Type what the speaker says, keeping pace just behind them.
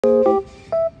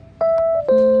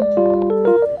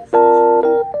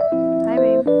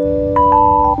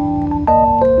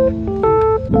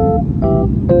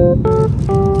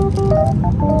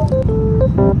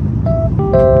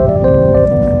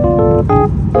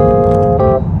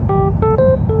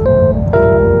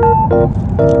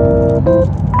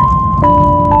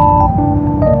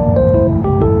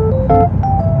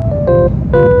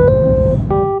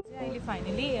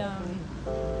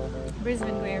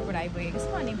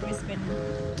ब्रिस्बेनमा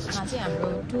चाहिँ हाम्रो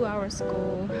 2 hours को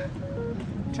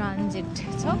ट्रान्जिट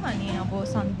छ अनि अब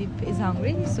सन्दीप इज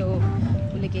हङ्ग्री सो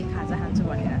उसले केही खाजा खान्छु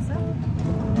भनिरहेछ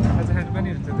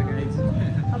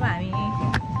अब हामी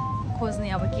खोज्ने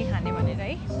अब के खाने भनेर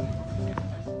है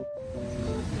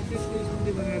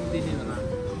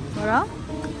र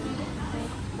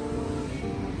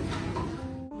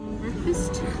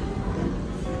breakfast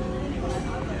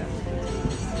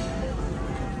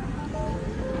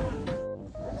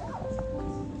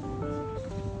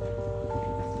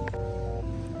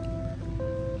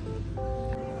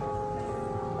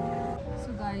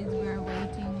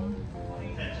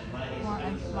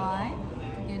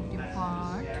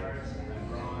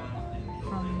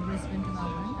Brisbane to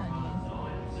Melbourne and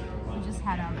we just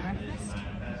had our breakfast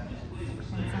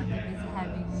and Sandeep is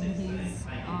having his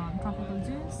tropical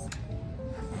juice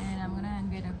and I'm gonna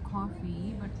get a coffee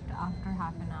but after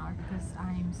half an hour because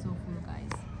I am so full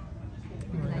guys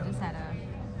because I just had a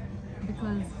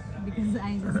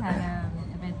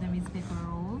Vietnamese paper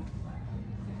roll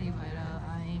but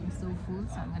I am so full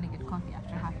so I'm gonna get coffee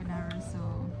after half an hour so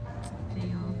there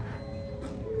you go.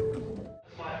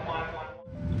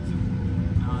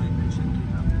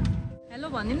 Hello,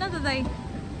 Vandina Dadai.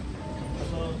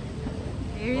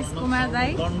 Here is Kumar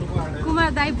Dai.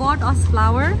 Kumar Dai bought us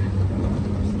flower.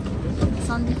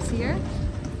 Sandeep's here.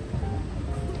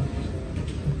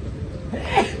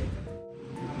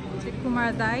 So Kumar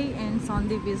Dai and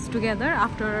Sandeep is together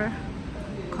after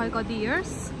quite a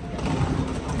years.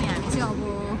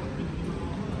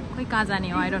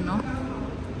 I don't know.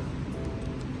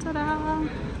 Ta-da!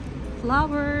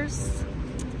 Flowers.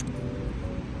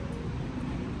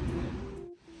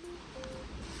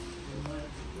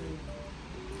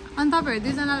 अनि तपाईहरु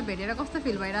दुईजनालाई भेटेर कस्तो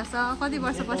feel भइराछ कति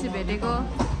वर्षपछि भेटेको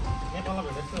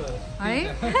है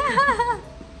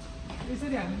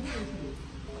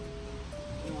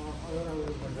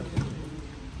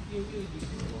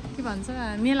के भन्छ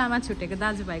मेलामा छुटेको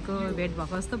दाजुभाइको भेट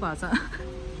भएको जस्तो भएछ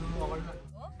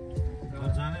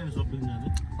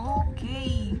okay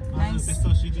nice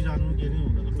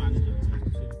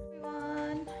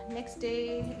next day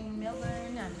in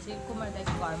Melbourne हामी चाहिँ कुमार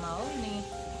दाइको घरमा हो नि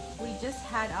We just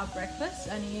had our breakfast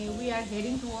and we are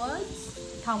heading towards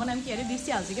ठाउँको नाम के अरे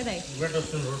बिर्सिहाल्छु के दाइ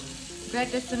Great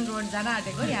Western Road जान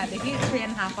आँटेको यहाँदेखि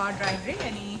 3.5 hour drive रे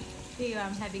अनि त्यही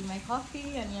I'm having my coffee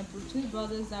and यहाँ two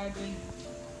brothers are doing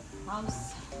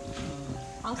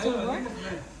household work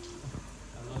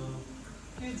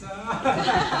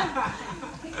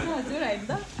हजुर होइन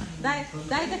त दाइ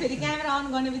त फेरि क्यामेरा अन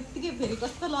गर्ने बित्तिकै फेरि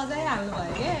कस्तो लजाइहाल्नु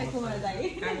भयो क्या कुमार दाइ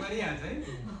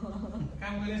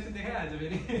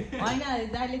होइन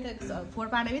दाइले त फोहोर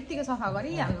पार्ने बित्तिकै सफा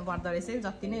गरिहाल्नु पर्दो रहेछ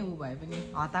जति नै ऊ भए पनि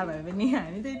हतार भए पनि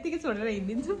हामी त यत्तिकै छोडेर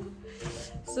हिँडिदिन्छौँ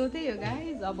सो त्यही हो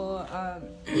गाइज अब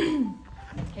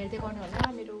हेर्दै गर्नु होला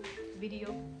मेरो भिडियो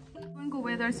को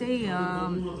वेदर चाहिँ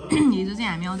हिजो चाहिँ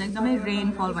हामी आउँदा एकदमै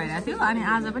रेनफल भइरहेको थियो अनि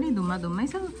आज पनि धुम्मै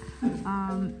छ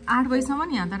 8 बजीसम्म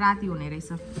यहाँ त राति हुने रहेछ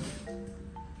सो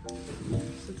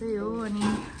त्यही हो अनि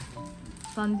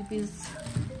Sandeep is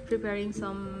preparing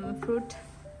some fruit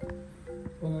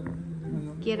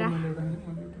केरा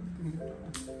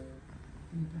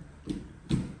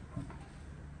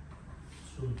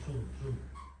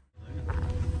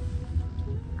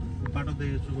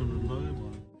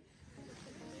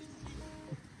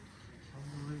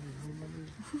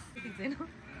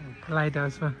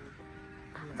Lighthouse.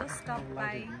 Just stop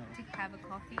by to have a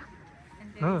coffee, and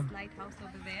there's lighthouse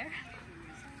over there.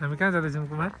 हामी कहाँ जाँदैछौँ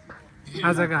कुमार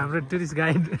आजको हाम्रो tourist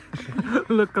guide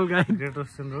local guide Great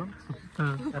Western Road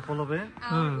Apollo Bay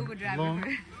Uber driver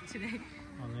today.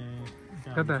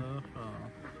 कता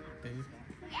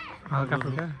हल्का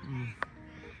फुल्का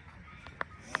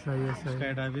सही हो सही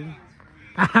skydiving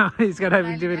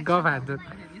skydiving चाहिँ फेरि गफ हान्छ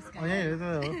यही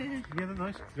हो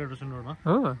Great Western Road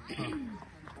हो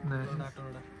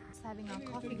Having our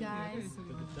coffee, guys.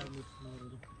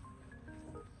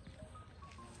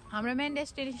 Our main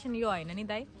destination yo haina ni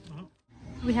dai.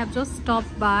 We have just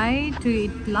stopped by to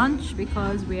eat lunch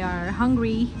because we are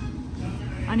hungry.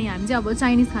 Ani हामी चाहिँ अब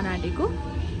चाइनिज खाना आँटेको.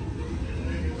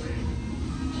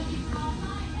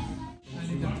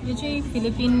 यो चाहिँ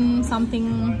Philippine something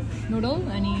noodle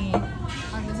अनि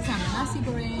अर्को चाहिँ हाम्रो nasi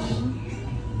goreng.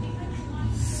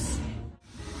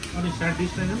 अनि साइड डिश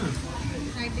छैन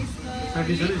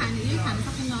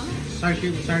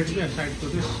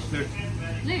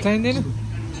चाहिँदैन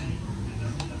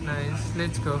नाइस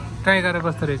लेट्स गो ट्राई गरेर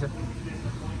कस्तो रहेछ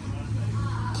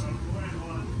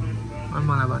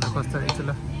मलाई भन कस्तो रहेछ ल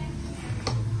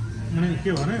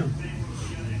के भन्यो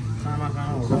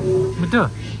मिठो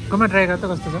कमा ट्राई गर त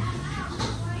कस्तो छ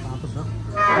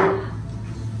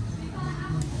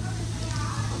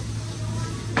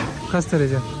कस्तो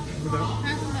रहेछ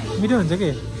मिठो हुन्छ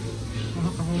के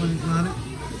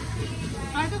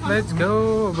लेट्स गो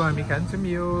अब हामी खान्छौँ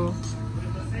यो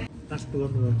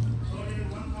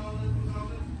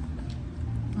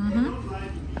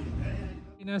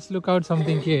लुक आउट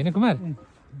समथिङ के होइन कुमार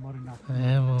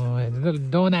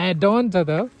डन आयो डन छ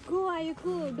त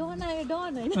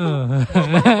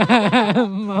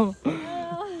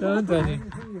डन छ नि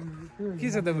के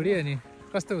छ त बुढी अनि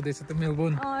कस्तो हुँदैछ त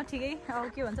मेलबोर्न ठिकै अब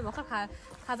के भन्छ भर्खर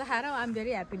खाजा खाएर आम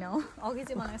भेरी ह्याप्पी नाउ अघि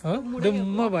चाहिँ मलाई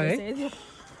डुम्म भयो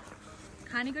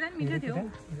खानेकुरा पनि मिठो थियो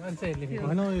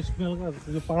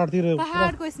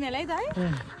पहाडको स्मेल है त है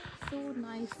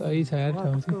सही छ यार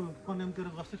ठाउँ चाहिँ कन्यामतिर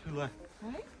कस्तो फिल भयो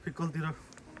फिक्कलतिर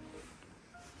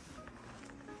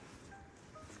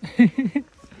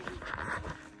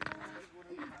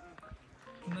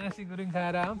नासी गुरिङ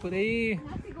खाएर पुरै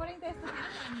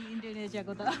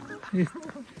इन्डोनेसियाको त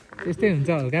त्यस्तै हुन्छ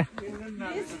हल्का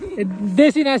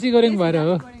देशी नासी गुरिङ भएर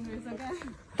हो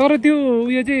तर त्यो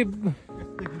उयो चाहिँ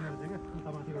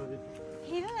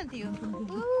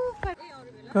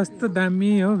कस्तो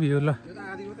दामी हो भ्यू ल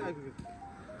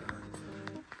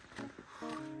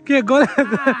के गलेर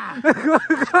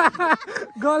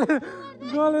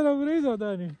पुरै छ त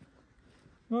अनि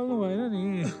गल्नु भएन नि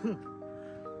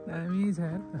दामी छ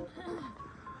यार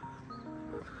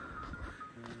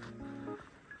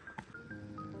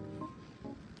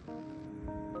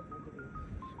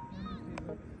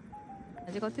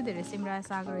चाहिँ कति धेरै सिमरायो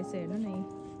साग रहेछ हेर्नु नि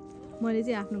मैले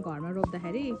चाहिँ आफ्नो घरमा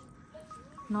रोप्दाखेरि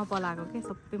नपलाएको के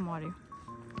सबै मर्यो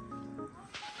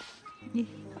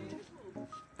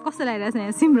कस्तो लागिरहेछ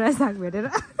यहाँ सिमरायो साग भेटेर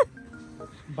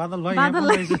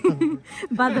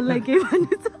बादललाई केही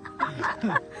भन्नु छ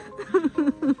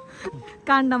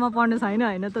काण्डमा पर्ने छैन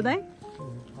होइन त दाइ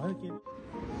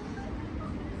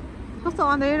कस्तो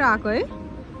अँध्यारो आएको है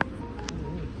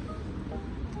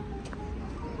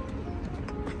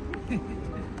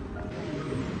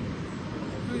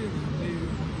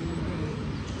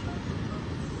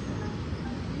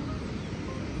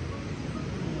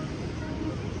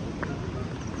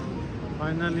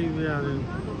फाइनली वी आर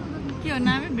के हो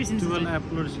नामै बिर्सिन्छ 12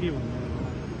 एप्लर्स के भन्नु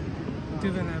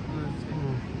 12 एप्लर्स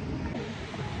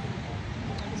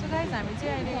सो गाइस हामी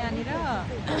चाहिँ अहिले यहाँनिर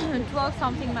 12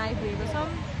 समथिङमा आइपुगेको छौँ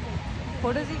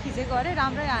फोटो चाहिँ खिचेको अरे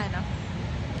राम्रै आएन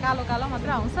कालो कालो मात्र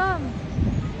आउँछ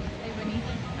त्यही पनि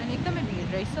अनि एकदमै भिड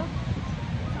रहेछ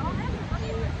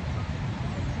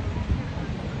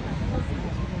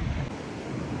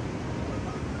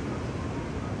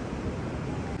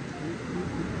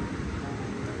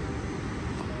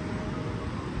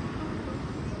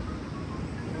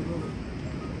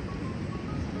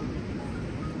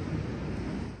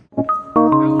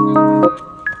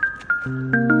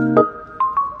Thank you.